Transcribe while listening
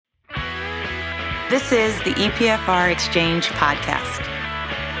This is the EPFR Exchange podcast.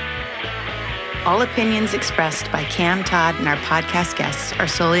 All opinions expressed by Cam Todd and our podcast guests are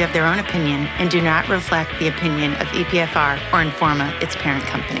solely of their own opinion and do not reflect the opinion of EPFR or Informa, its parent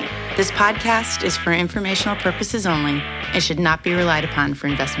company. This podcast is for informational purposes only and should not be relied upon for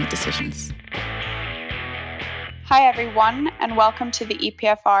investment decisions. Hi, everyone, and welcome to the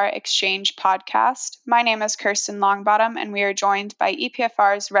EPFR Exchange podcast. My name is Kirsten Longbottom, and we are joined by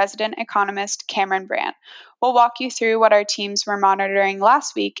EPFR's resident economist, Cameron Brandt. We'll walk you through what our teams were monitoring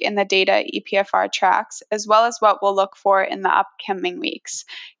last week in the data EPFR tracks, as well as what we'll look for in the upcoming weeks.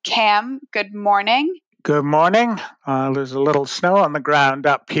 Cam, good morning. Good morning. There's a little snow on the ground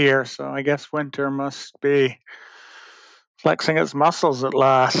up here, so I guess winter must be flexing its muscles at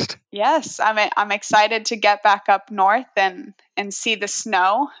last. Yes, I'm excited to get back up north and see the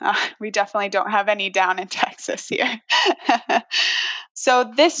snow. We definitely don't have any down in Texas here.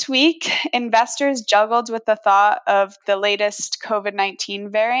 So this week, investors juggled with the thought of the latest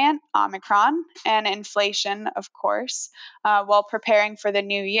COVID-19 variant, Omicron, and inflation, of course, while preparing for the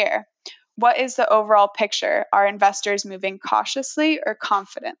new year. What is the overall picture? Are investors moving cautiously or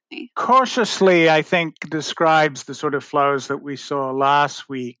confidently? Cautiously, I think, describes the sort of flows that we saw last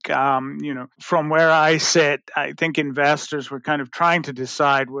week. From where I sit, I think investors were kind of trying to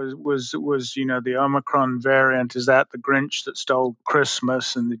decide was the Omicron variant, is that the Grinch that stole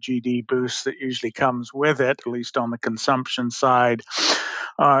Christmas and the GD boost that usually comes with it, at least on the consumption side?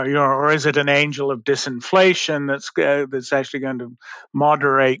 Or is it an angel of disinflation that's actually going to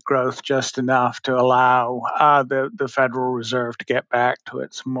moderate growth just enough to allow the Federal Reserve to get back to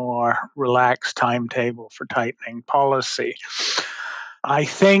its more relaxed timetable for tightening policy? I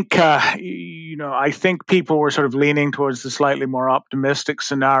think people were sort of leaning towards the slightly more optimistic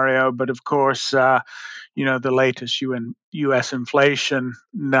scenario, but of course, the latest U.S. inflation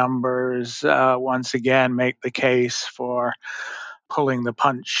numbers once again make the case for pulling the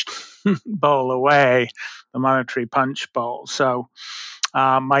punch bowl away, the monetary punch bowl. So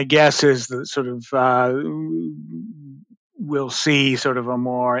my guess is that sort of we'll see sort of a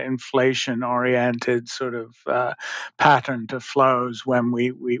more inflation-oriented sort of pattern to flows when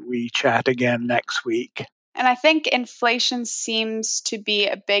we chat again next week. And I think inflation seems to be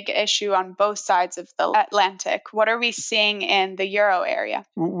a big issue on both sides of the Atlantic. What are we seeing in the euro area?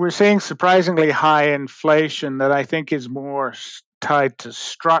 We're seeing surprisingly high inflation that I think is more tied to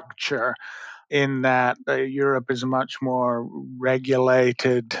structure, in that Europe is a much more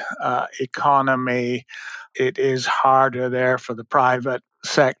regulated economy. It is harder there for the private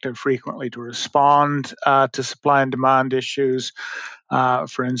sector frequently to respond to supply and demand issues.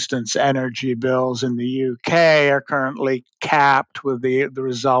 For instance, energy bills in the UK are currently capped, with the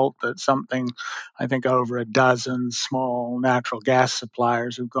result that I think over a dozen small natural gas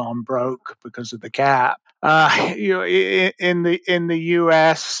suppliers have gone broke because of the cap. In the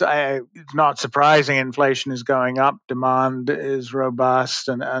U.S., it's not surprising inflation is going up. Demand is robust,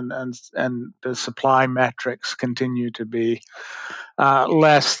 and the supply metrics continue to be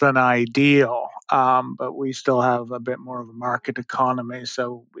less than ideal. But we still have a bit more of a market economy,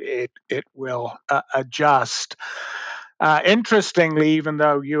 so it will adjust. Interestingly, even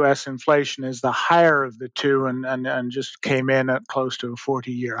though U.S. inflation is the higher of the two and just came in at close to a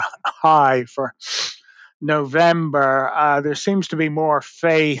 40-year high for November, there seems to be more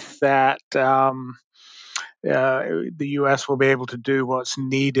faith that the U.S. will be able to do what's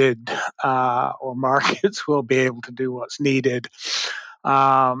needed, or markets will be able to do what's needed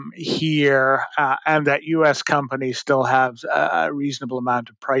here, and that U.S. companies still have a reasonable amount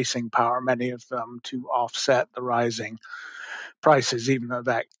of pricing power, many of them, to offset the rising prices, even though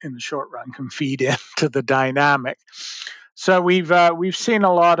that in the short run can feed into the dynamic. So we've seen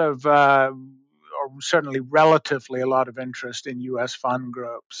a lot of or certainly relatively a lot of interest in U.S. fund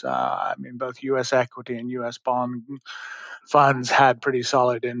groups. Both U.S. equity and U.S. bond funds had pretty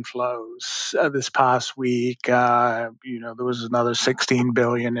solid inflows this past week. There was another $16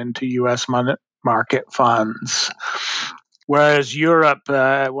 billion into U.S. market funds. Whereas Europe,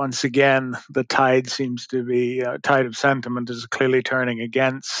 once again, the tide of sentiment is clearly turning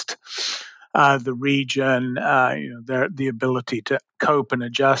against the region. The ability to cope and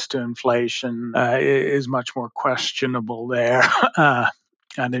adjust to inflation is much more questionable there.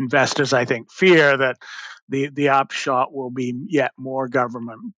 And investors, I think, fear that the upshot will be yet more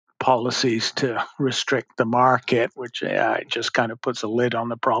government policies to restrict the market, which just kind of puts a lid on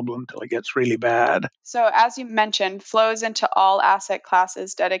the problem until it gets really bad. So as you mentioned, flows into all asset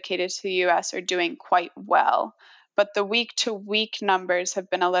classes dedicated to the U.S. are doing quite well. But the week-to-week numbers have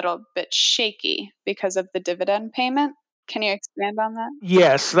been a little bit shaky because of the dividend payment. Can you expand on that?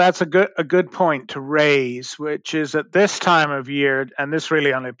 Yes, that's a good point to raise, which is at this time of year, and this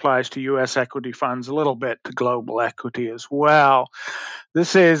really only applies to U.S. equity funds, a little bit to global equity as well.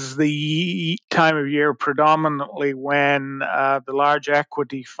 This is the time of year predominantly when the large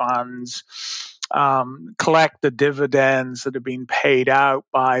equity funds collect the dividends that have been paid out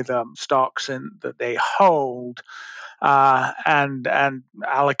by the stocks that they hold, and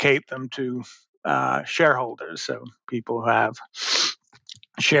allocate them to shareholders, so people who have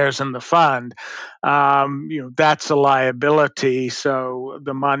shares in the fund. That's a liability, so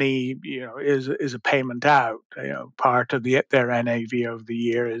the money is a payment out. Part of their NAV of the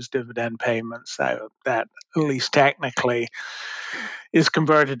year is dividend payments that at least technically is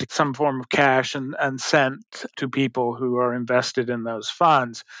converted to some form of cash and sent to people who are invested in those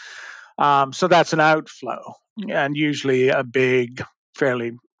funds. So that's an outflow, and usually a big,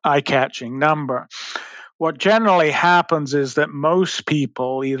 fairly eye-catching number. What generally happens is that most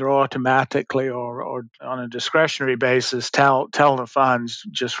people, either automatically or on a discretionary basis, tell the funds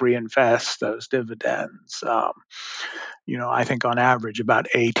just reinvest those dividends. I think on average about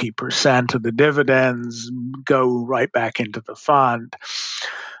 80% of the dividends go right back into the fund.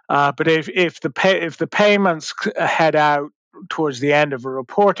 But if the payments head out towards the end of a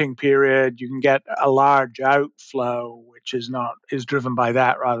reporting period, you can get a large outflow, which is driven by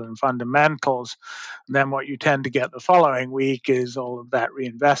that rather than fundamentals. And then what you tend to get the following week is all of that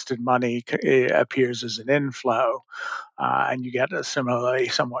reinvested money appears as an inflow, and you get a similarly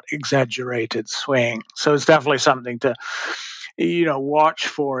somewhat exaggerated swing. So it's definitely something to watch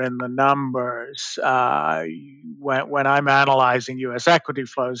for in the numbers. When I'm analyzing U.S. equity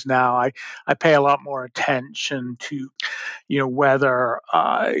flows now, I pay a lot more attention to whether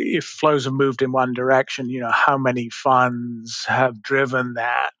if flows have moved in one direction, how many funds have driven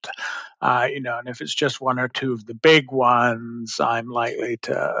that. And if it's just one or two of the big ones, I'm likely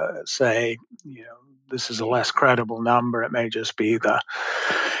to say, this is a less credible number. It may just be the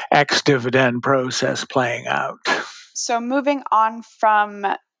ex-dividend process playing out. So moving on from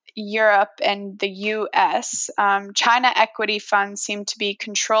Europe and the US, China equity funds seem to be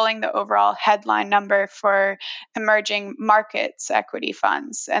controlling the overall headline number for emerging markets equity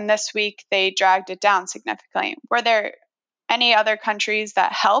funds. And this week they dragged it down significantly. Were there any other countries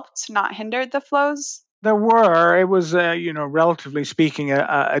that helped, not hindered the flows? There were. It was, relatively speaking,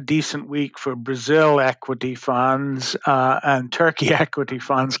 a decent week for Brazil equity funds, and Turkey equity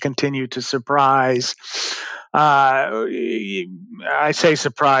funds continue to surprise. I say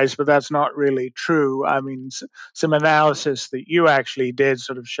surprise, but that's not really true. I mean, some analysis that you actually did,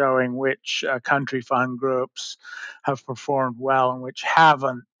 sort of showing which country fund groups have performed well and which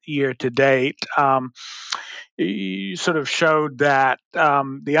haven't year to date. You sort of showed that the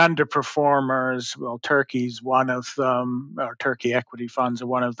underperformers, well, Turkey's one of them, or Turkey equity funds are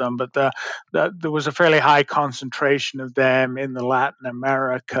one of them, but there was a fairly high concentration of them in the Latin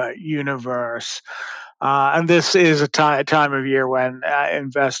America universe. And this is a time of year when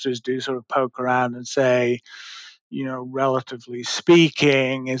investors do sort of poke around and say, relatively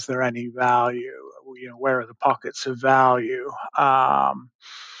speaking, is there any value? Where are the pockets of value?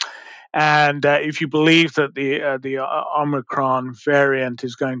 And if you believe that the Omicron variant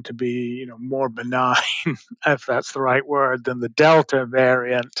is going to be, more benign, if that's the right word, than the Delta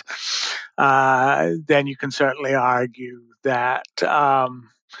variant, then you can certainly argue that the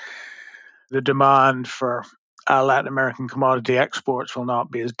demand for Latin American commodity exports will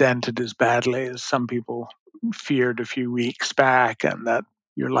not be as dented as badly as some people feared a few weeks back, and that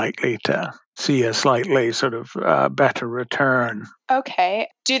you're likely to see a slightly sort of better return. Okay.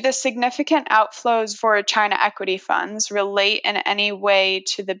 Do the significant outflows for China equity funds relate in any way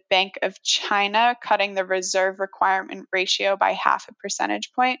to the Bank of China cutting the reserve requirement ratio by 0.5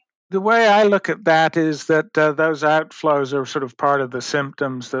 percentage point? The way I look at that is that those outflows are sort of part of the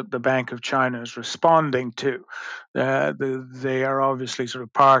symptoms that the Bank of China is responding to. They are obviously sort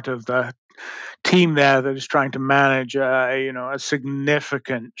of part of the team there that is trying to manage a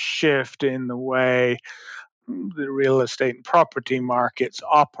significant shift in the way the real estate and property markets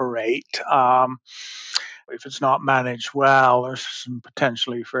operate. If it's not managed well, there's some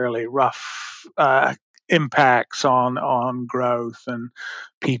potentially fairly rough impacts on growth and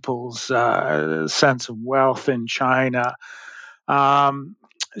people's sense of wealth in China.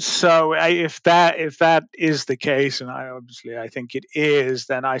 So if that is the case, and I think it is,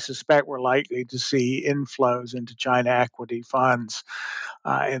 then I suspect we're likely to see inflows into China equity funds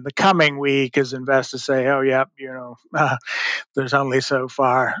in the coming week as investors say, "Oh, yep, there's only so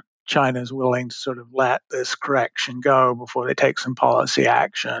far China's willing to sort of let this correction go before they take some policy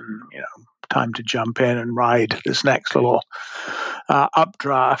action, time to jump in and ride this next little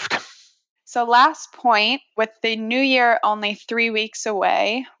updraft. So last point, with the new year only 3 weeks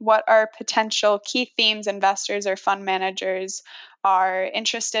away, what are potential key themes investors or fund managers are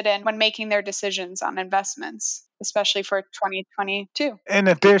interested in when making their decisions on investments, especially for 2022? In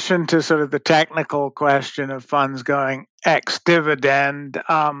addition to sort of the technical question of funds going ex-dividend,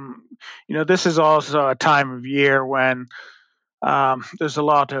 this is also a time of year when there's a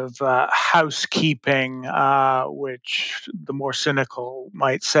lot of housekeeping, which the more cynical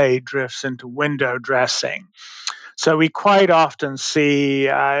might say drifts into window dressing. So we quite often see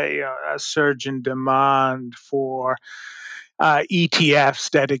a surge in demand for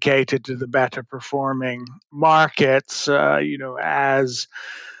ETFs dedicated to the better performing markets, as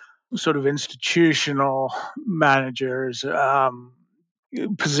sort of institutional managers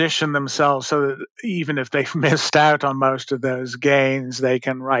position themselves so that even if they've missed out on most of those gains, they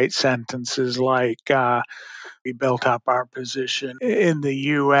can write sentences like, we built up our position in the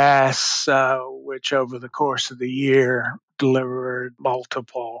US, which over the course of the year delivered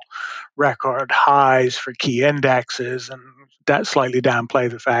multiple record highs for key indexes, and that slightly downplay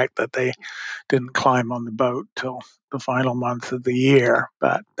the fact that they didn't climb on the boat till the final month of the year.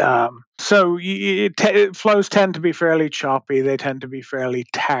 But flows tend to be fairly choppy. They tend to be fairly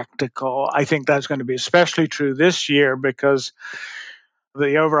tactical. I think that's going to be especially true this year because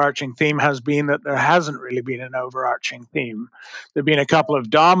the overarching theme has been that there hasn't really been an overarching theme. There have been a couple of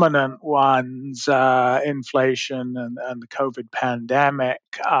dominant ones, inflation and the COVID pandemic.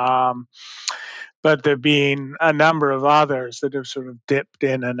 But there have been a number of others that have sort of dipped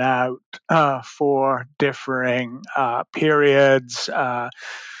in and out for differing periods. The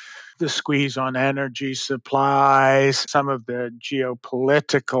squeeze on energy supplies, some of the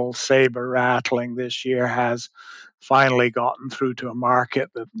geopolitical saber rattling this year has finally gotten through to a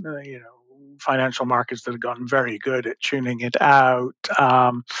market that, financial markets that have gotten very good at tuning it out.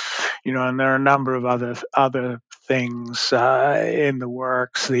 And there are a number of other things in the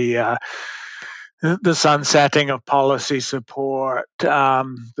works. The sunsetting of policy support,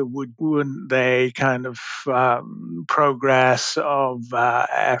 the wouldn't they kind of progress of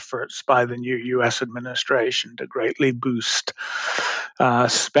efforts by the new U.S. administration to greatly boost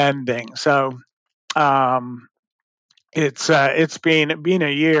spending. So it's been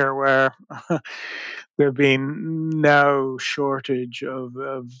a year where there have been no shortage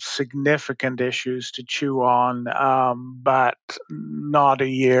of significant issues to chew on, but not a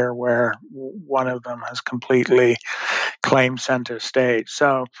year where one of them has completely claimed center stage.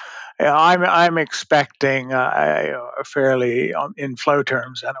 So I'm expecting a fairly, in flow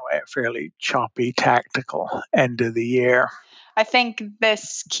terms anyway, a fairly choppy tactical end of the year. I think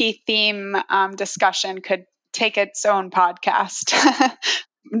this key theme discussion could take its own podcast.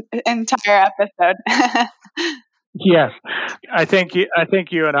 Entire episode. Yes, I think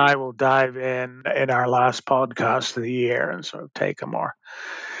you and I will dive in our last podcast of the year and sort of take a more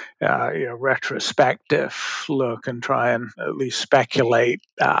retrospective look and try and at least speculate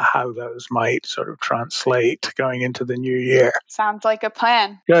how those might sort of translate going into the new year. Sounds like a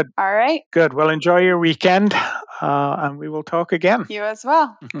plan. Good. All right. Good. Well, enjoy your weekend, and we will talk again. You as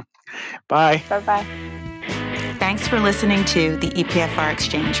well. Bye. Bye-bye. Thanks for listening to the EPFR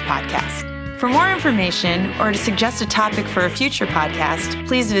Exchange podcast. For more information or to suggest a topic for a future podcast,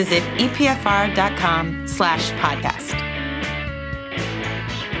 please visit epfr.com/podcast.